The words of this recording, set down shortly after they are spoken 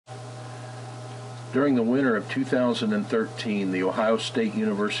During the winter of 2013, the Ohio State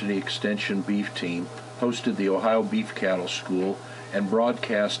University Extension Beef Team hosted the Ohio Beef Cattle School and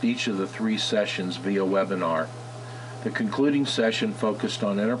broadcast each of the 3 sessions via webinar. The concluding session focused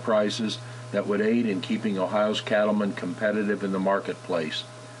on enterprises that would aid in keeping Ohio's cattlemen competitive in the marketplace.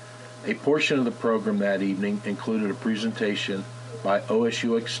 A portion of the program that evening included a presentation by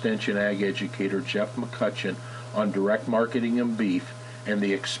OSU Extension Ag educator Jeff McCutcheon on direct marketing of beef and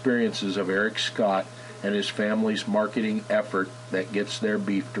the experiences of Eric Scott and his family's marketing effort that gets their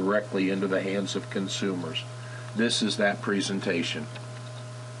beef directly into the hands of consumers. This is that presentation.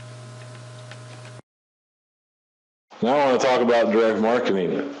 Now I want to talk about direct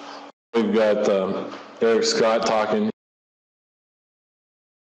marketing. We've got Eric Scott talking.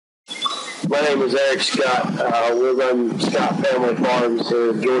 My name is Eric Scott. We run Scott Family Farms here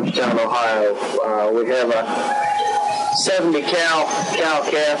in Georgetown, Ohio. We have a 70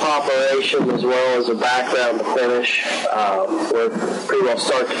 cow-calf operation as well as a background to finish. We're pretty well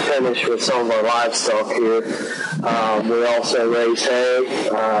start to finish with some of our livestock here. We also raise hay,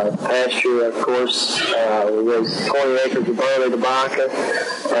 pasture, of course. We raise 20 acres of barley tobacco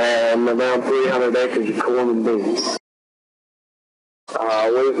and around 300 acres of corn and beans.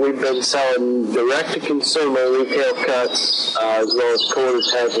 We've been selling direct-to-consumer retail cuts as well as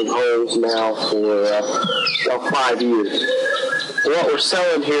quarters, heads, and wholes now for about 5 years. So what we're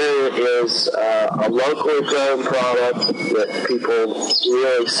selling here is a locally grown product that people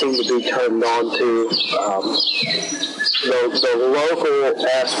really seem to be turned on to. The local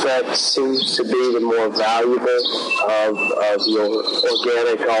aspect seems to be the more valuable of your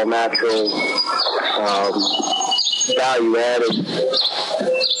organic, all-natural, value-added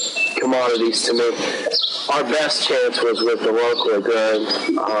commodities to me. Our best chance was with the locally grown.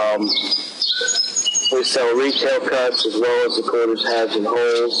 We sell retail cuts as well as the quarters, halves, and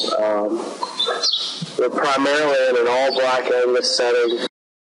wholes. We're primarily in an all-black Angus setting.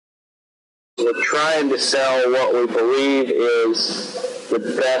 We're trying to sell what we believe is the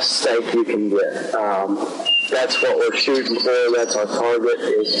best steak you can get. That's what we're shooting for. That's our target,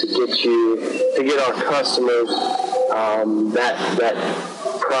 is to get our customers that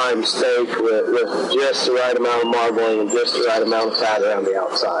prime steak with just the right amount of marbling and just the right amount of fat around the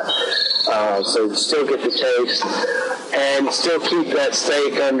outside. So still get the taste and still keep that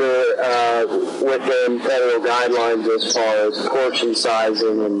steak under within federal guidelines as far as portion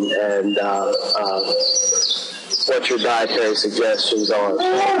sizing and what your dietary suggestions are.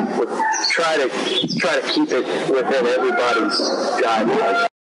 Try to keep it within everybody's guidelines.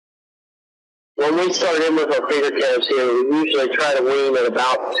 When we start in with our feeder calves here, we usually try to wean at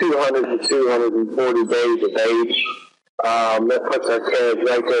about 200 to 240 days of age. That puts our calves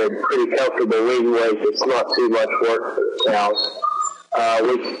right there at pretty comfortable wean weight. It's not too much work for the cows.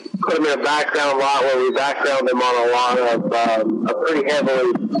 We put them in a background lot where we background them on a lot of a pretty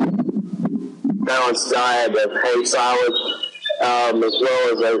heavily balanced diet of hay silage, as well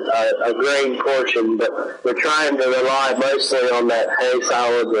as a grain portion, but we're trying to rely mostly on that hay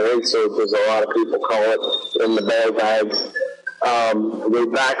silage or hay soup, as a lot of people call it, in the bear bags. We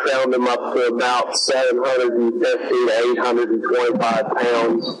background them up to about 750 to 825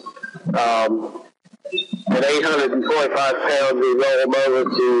 pounds. At 825 pounds, we roll them over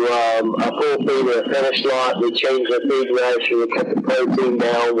to a full feed or a finished lot. We change the feed ration, we cut the protein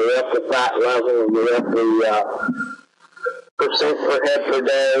down, we up the fat level, and we up the percent per head per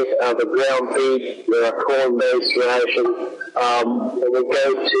day of a ground feed with a corn-based ration. When we go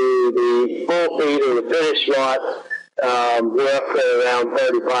to the full feed or the finished lot, we're up to around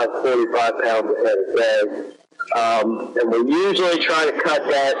 35 to 45 pounds a head a day. And we usually try to cut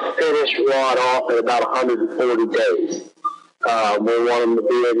that finished lot off at about 140 days. We want them to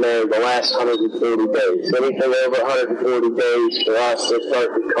be in there the last 140 days. Anything over 140 days for us, they're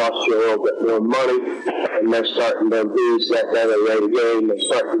starting to cost you a little bit more money, and they're starting to lose that better rate of gain. They're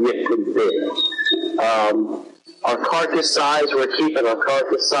starting to get pretty big. Our carcass size, we're keeping our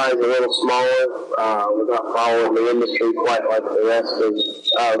carcass size a little smaller. We're not following the industry quite like the rest of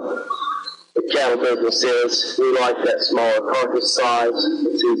the cattle business is. We like that smaller carcass size.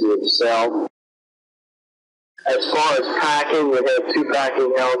 It's easier to sell. As far as packing, we have 2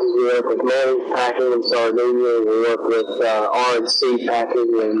 packing houses. We work with Manning's Packing in Sardinia. We work with R&C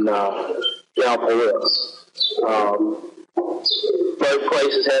Packing in Gallipolis. Both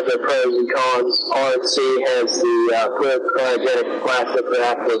places have their pros and cons. R&C has the cryogenic plastic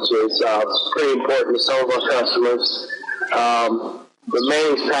wrap, which is pretty important to some of our customers. The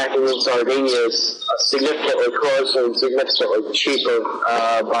Manning's Packing in Sardinia is significantly closer and significantly cheaper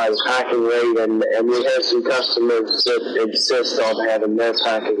by the packing rate, and we have some customers that insist on having their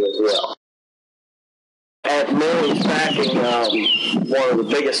packing as well. At Millie's Packing, one of the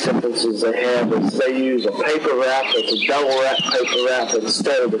biggest differences they have is they use a paper wrap. It's a double wrap paper wrap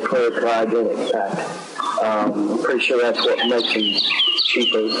instead of the clear cryogenic pack. I'm pretty sure that's what makes them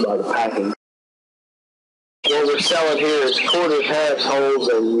cheaper by the packing. What we're selling here is quarters, halves, wholes,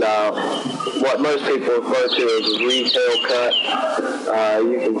 and what most people refer to as a retail cut.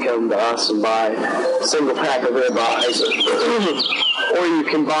 You can come to us and buy a single pack of ribeyes, or you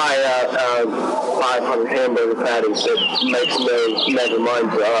can buy 500 hamburger patties. That makes no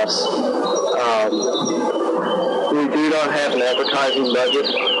mind to us. We do not have an advertising budget.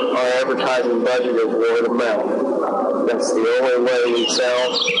 Our advertising budget is word of mouth. That's the only way we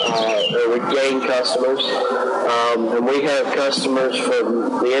sell, or we gain customers. And we have customers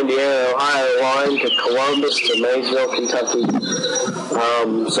from the Indiana-Ohio line to Columbus to Maysville, Kentucky.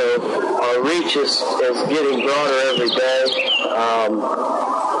 So our reach is getting broader every day.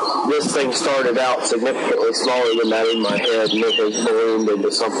 This thing started out significantly smaller than that in my head, and it has ballooned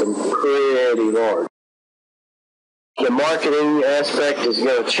into something pretty large. The marketing aspect is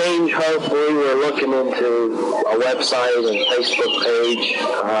going to change, hopefully. We're looking into a website and Facebook page.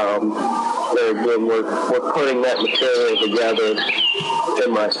 There again, we're putting that material together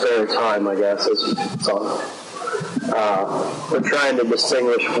in my spare time, I guess. So, we're trying to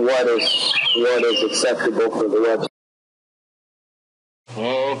distinguish what is acceptable for the website.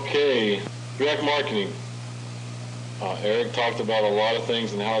 Okay, direct marketing. Eric talked about a lot of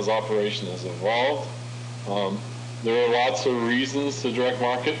things and how his operation has evolved. There are lots of reasons to direct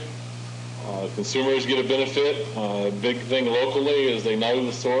market. Consumers get a benefit. A big thing locally is they know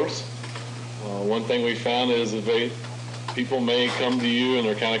the source. One thing we found is if people may come to you and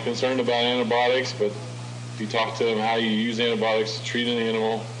they're kind of concerned about antibiotics, but if you talk to them how you use antibiotics to treat an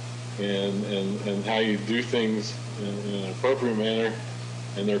animal and how you do things in an appropriate manner,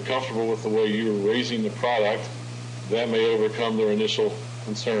 and they're comfortable with the way you're raising the product, that may overcome their initial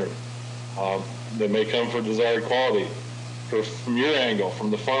concern. They may come for desired quality. From your angle, from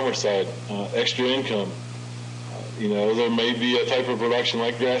the farmer side, extra income. There may be a type of production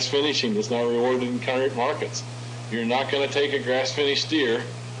like grass finishing that's not rewarded in current markets. You're not going to take a grass finished steer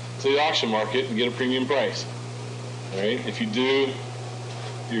to the auction market and get a premium price. All right? If you do,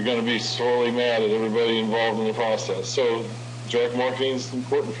 you're going to be sorely mad at everybody involved in the process. So direct marketing is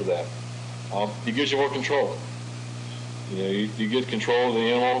important for that. It gives you more control. You get control of the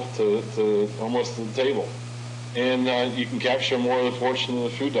animal to almost to the table. And you can capture more of the portion of the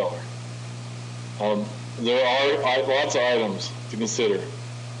food dollar. There are lots of items to consider.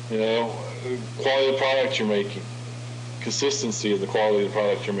 Quality of the product you're making, consistency of the quality of the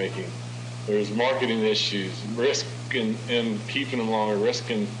product you're making. There's marketing issues, risk in keeping them longer, risk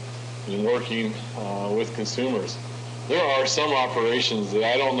in working with consumers. There are some operations that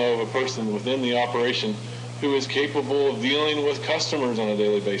I don't know of a person within the operation who is capable of dealing with customers on a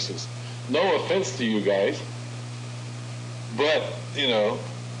daily basis. No offense to you guys, but,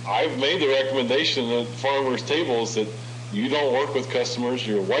 I've made the recommendation at farmers' tables that you don't work with customers,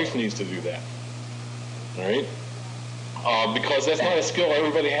 your wife needs to do that, all right? Because that's not a skill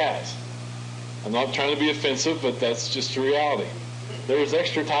everybody has. I'm not trying to be offensive, but that's just the reality. There's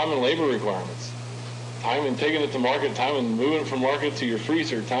extra time and labor requirements. Time in taking it to market, time in moving from market to your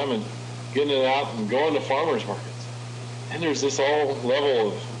freezer, time in getting it out and going to farmers markets. And there's this whole level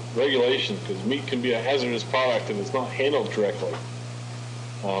of regulation, because meat can be a hazardous product if it's not handled correctly.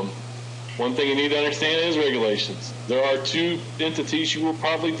 One thing you need to understand is regulations. There are two entities you will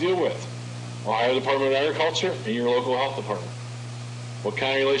probably deal with: Ohio Department of Agriculture and your local health department. What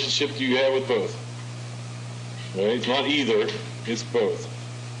kind of relationship do you have with both? Right? It's not either, it's both.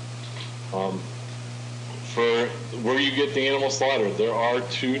 For where you get the animal slaughtered, there are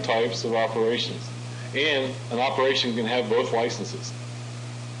two types of operations. And an operation can have both licenses.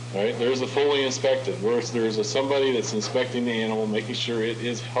 Right? There's a fully inspected, where there's somebody that's inspecting the animal, making sure it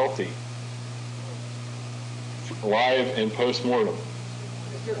is healthy, live and post-mortem.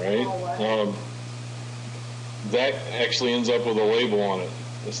 Right? That actually ends up with a label on it,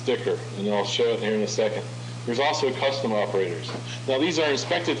 a sticker, and I'll show it here in a second. There's also custom operators. Now, these are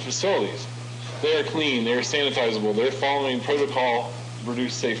inspected facilities. They are clean, they're sanitizable, they're following protocol to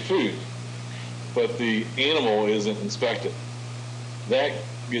produce safe food, but the animal isn't inspected. That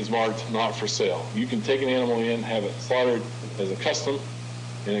gets marked not for sale. You can take an animal in, have it slaughtered as a custom,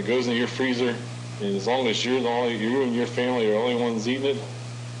 and it goes in your freezer, and as long as you and your family are the only ones eating it,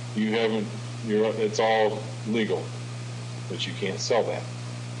 it's all legal, but you can't sell that.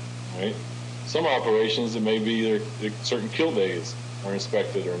 Right? Some operations, it may be certain kill days are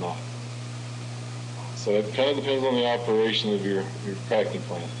inspected or not. So it kind of depends on the operation of your packing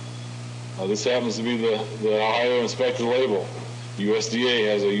plant. This happens to be the Ohio inspected label.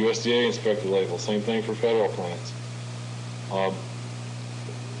 USDA has a USDA inspected label. Same thing for federal plants.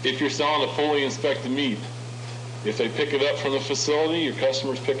 If you're selling a fully inspected meat, if they pick it up from the facility, your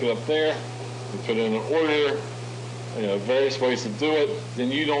customers pick it up there, you put in an order, various ways to do it,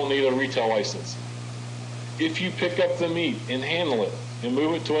 then you don't need a retail license. If you pick up the meat and handle it and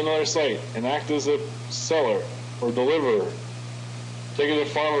move it to another site and act as a seller or deliverer, take it to a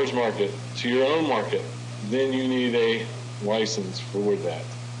farmer's market, to your own market, then you need a license for that.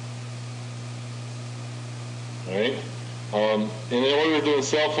 All right? And in order to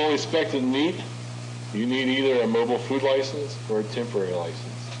sell fully inspected meat, you need either a mobile food license or a temporary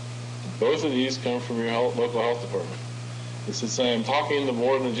license. Both of these come from your local health department. And since I am talking to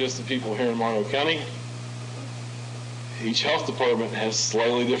more than just the people here in Monroe County, each health department has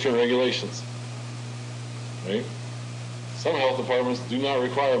slightly different regulations. Right? Some health departments do not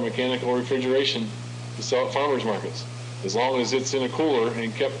require mechanical refrigeration to sell at farmers markets, as long as it's in a cooler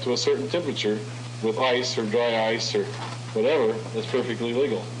and kept to a certain temperature with ice or dry ice or whatever. That's perfectly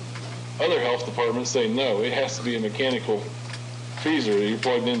legal. Other health departments say no, it has to be a mechanical freezer that you're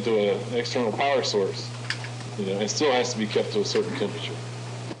plugged into an external power source. It still has to be kept to a certain temperature.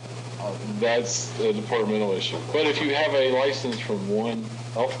 That's a departmental issue. But if you have a license from one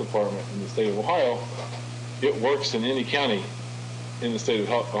health department in the state of Ohio, it works in any county in the state of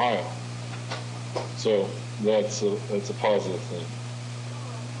Ohio. So that's a positive thing.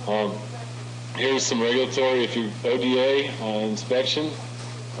 Here's some regulatory. If you're ODA inspection,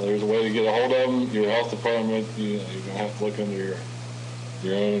 there's a way to get a hold of them. Your health department, you're going to have to look under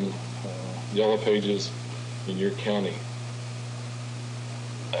your own yellow pages in your county.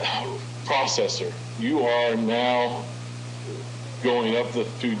 Processor. You are now going up the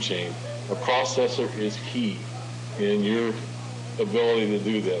food chain. A processor is key in your ability to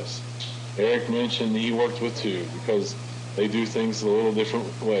do this. Eric mentioned he worked with two because they do things a little different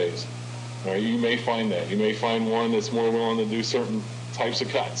ways. All right, you may find that. You may find one that's more willing to do certain types of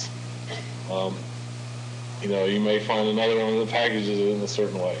cuts. You may find another one that packages it in a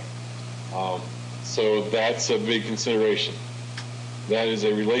certain way. So that's a big consideration. That is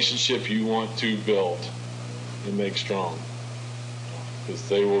a relationship you want to build and make strong, because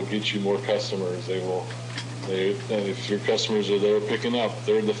they will get you more customers. If your customers are there picking up,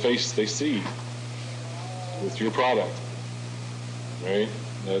 they're the face they see with your product, right?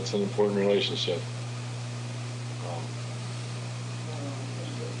 That's an important relationship.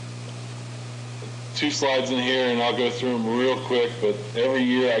 Two slides in here, and I'll go through them real quick, but every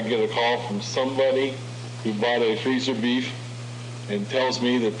year I get a call from somebody who bought a freezer beef and tells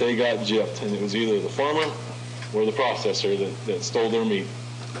me that they got gypped, and it was either the farmer or the processor that stole their meat,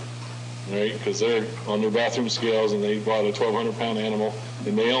 right? Because they're on their bathroom scales and they bought a 1,200-pound animal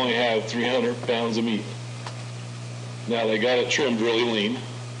and they only have 300 pounds of meat. Now they got it trimmed really lean,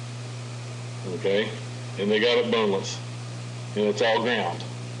 okay, and they got it boneless, and it's all ground.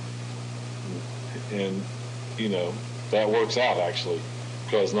 And, that works out, actually,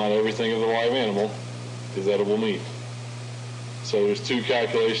 because not everything of the live animal is edible meat. So there's two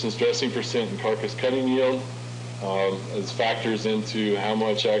calculations: dressing percent and carcass cutting yield, as factors into how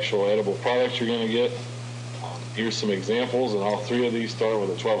much actual edible product you're going to get. Here's some examples, and all three of these start with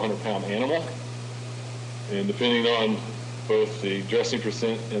a 1,200-pound animal. And depending on both the dressing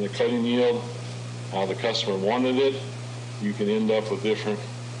percent and the cutting yield, how the customer wanted it, you can end up with different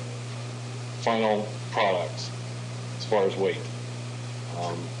final products as far as weight.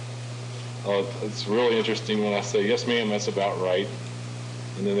 It's really interesting when I say, yes, ma'am, that's about right.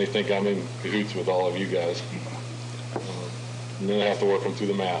 And then they think I'm in cahoots with all of you guys. And then I have to work them through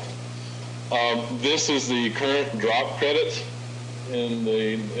the math. This is the current drop credit in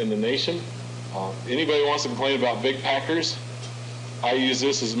the nation. Anybody wants to complain about big packers, I use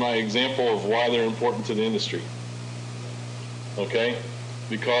this as my example of why they're important to the industry. Okay?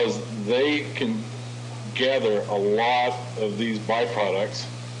 Because they can gather a lot of these byproducts,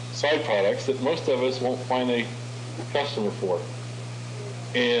 side products, that most of us won't find a customer for.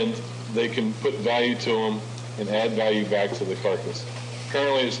 And they can put value to them and add value back to the carcass.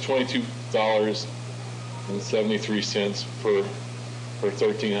 Currently it's $22.73 per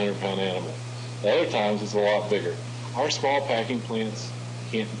 1,300-pound animal. At other times it's a lot bigger. Our small packing plants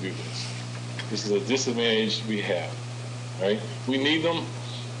can't do this. This is a disadvantage we have. Right? We need them.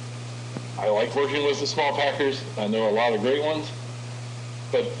 I like working with the small packers. I know a lot of great ones,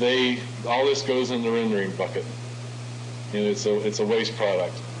 but all this goes in the rendering bucket, and it's a waste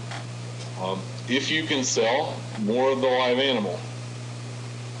product. If you can sell more of the live animal,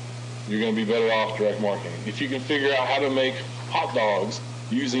 you're going to be better off direct marketing. If you can figure out how to make hot dogs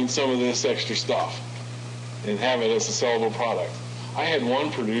using some of this extra stuff and have it as a sellable product. I had one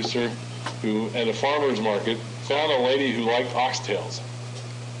producer who, at a farmer's market, found a lady who liked oxtails.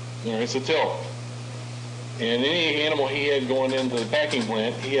 All right, so tell. And any animal he had going into the packing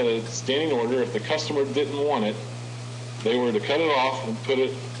plant, he had a standing order. If the customer didn't want it, they were to cut it off and put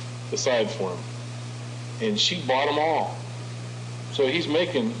it aside for him. And she bought them all. So he's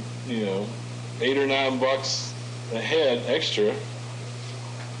making, $8 or $9 a head extra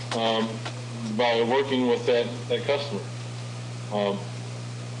by working with that customer.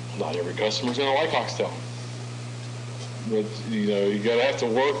 Not every customer's going to like oxtail. But, you got to have to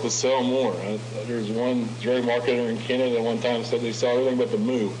work to sell more. There's one dairy marketer in Canada one time said they sell everything but the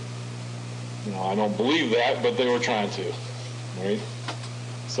moo. I don't believe that, but they were trying to. Right?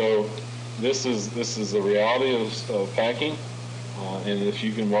 So this is the reality of packing. And if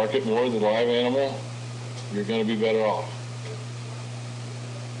you can market more the live animal, you're going to be better off.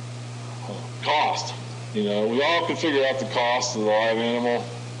 Cost. We all can figure out the cost of the live animal,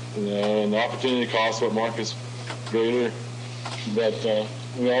 and the opportunity cost, what market's greater. But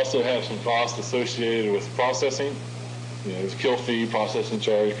we also have some costs associated with processing. There's kill fee, processing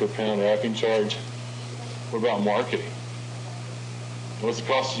charge per pound, wrapping charge. What about marketing? What's the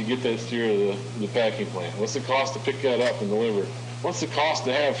cost to get that steer to the packing plant? What's the cost to pick that up and deliver? What's the cost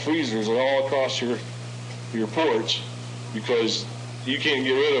to have freezers all across your porch because you can't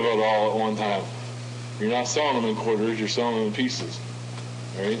get rid of it all at one time? You're not selling them in quarters, you're selling them in pieces.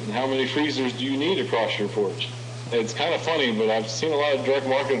 Right? And how many freezers do you need across your porch? It's kind of funny, but I've seen a lot of direct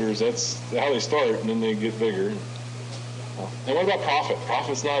marketers, that's how they start, and then they get bigger. And what about profit?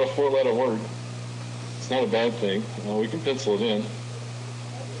 Profit's not a 4-letter word. It's not a bad thing. We can pencil it in.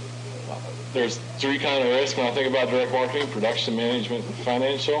 There's 3 kind of risks when I think about direct marketing: production, management, and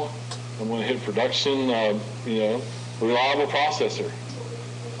financial. I'm going to hit production, reliable processor.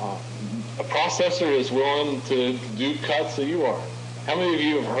 A processor is willing to do cuts that you are. How many of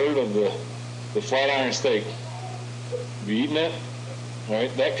you have heard of the flat iron steak? Have you eaten it? All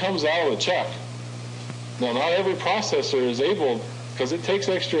right, that comes out of the chuck. Now, not every processor is able, because it takes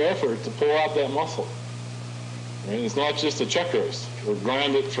extra effort to pull out that muscle. Right? It's not just a chuck roast or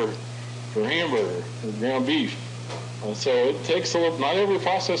grind it for hamburger or ground beef. So it takes not every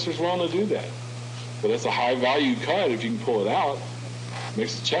processor is willing to do that. But it's a high value cut if you can pull it out. It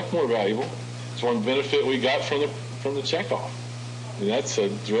makes the check more valuable. It's one benefit we got from the checkoff. And that's a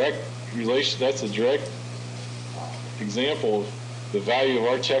direct relation. That's a direct example of the value of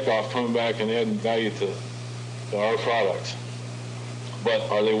our checkoff coming back and adding value to our products. But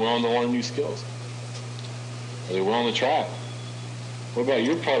are they willing to learn new skills? Are they willing to try it? What about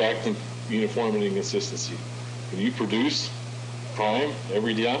your product and uniformity and consistency? Can you produce prime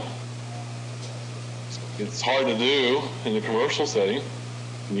every day? It's hard to do in the commercial setting.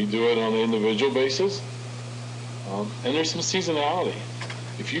 Can you do it on an individual basis? And there's some seasonality.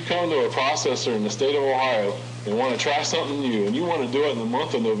 If you come to a processor in the state of Ohio and want to try something new, and you want to do it in the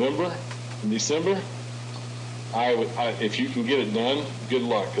month of November and December, if you can get it done, good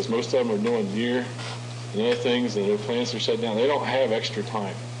luck, because most of them are doing deer and other things, and their plants are shut down. They don't have extra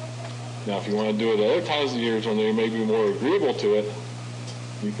time. Now, if you want to do it at other times of the year when they may be more agreeable to it,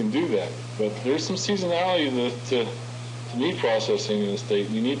 you can do that. But there's some seasonality to meat processing in the state.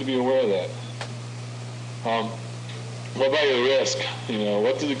 You need to be aware of that. What about your risk?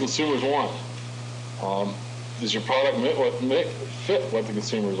 What do the consumers want? Does your product fit what the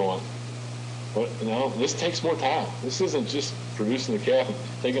consumers want? This takes more time. This isn't just producing the calf and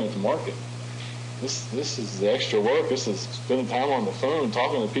taking it to market. This is the extra work. This is spending time on the phone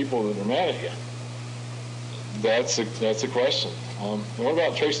talking to people that are mad at you. That's a question. And what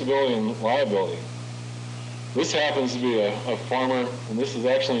about traceability and liability? This happens to be a farmer, and this is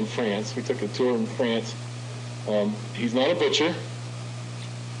actually in France. We took a tour in France. He's not a butcher.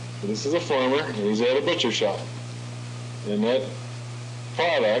 This is a farmer, and he's at a butcher shop. And that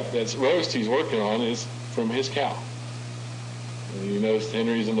product, that roast he's working on, is from his cow. And you notice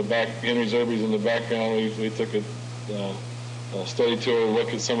Henry's Irby's in the background. We took a study tour to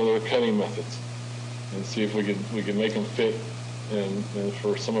look at some of their cutting methods and see if we could make them fit and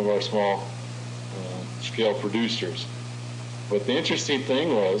for some of our small scale producers. But the interesting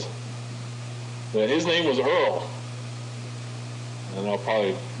thing was that his name was Earl, and I'll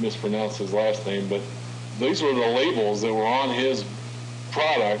probably mispronounce his last name, but these were the labels that were on his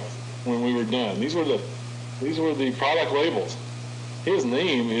product when we were done. These were the product labels. His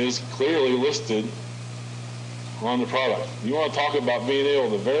name is clearly listed on the product. You want to talk about being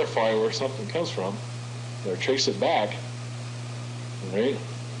able to verify where something comes from or trace it back, right?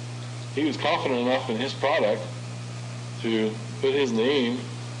 He was confident enough in his product to put his name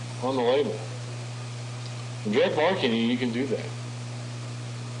on the label. In direct marketing, you can do that.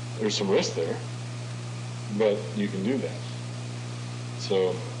 There's some risk there, but you can do that.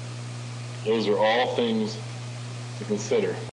 So those are all things to consider.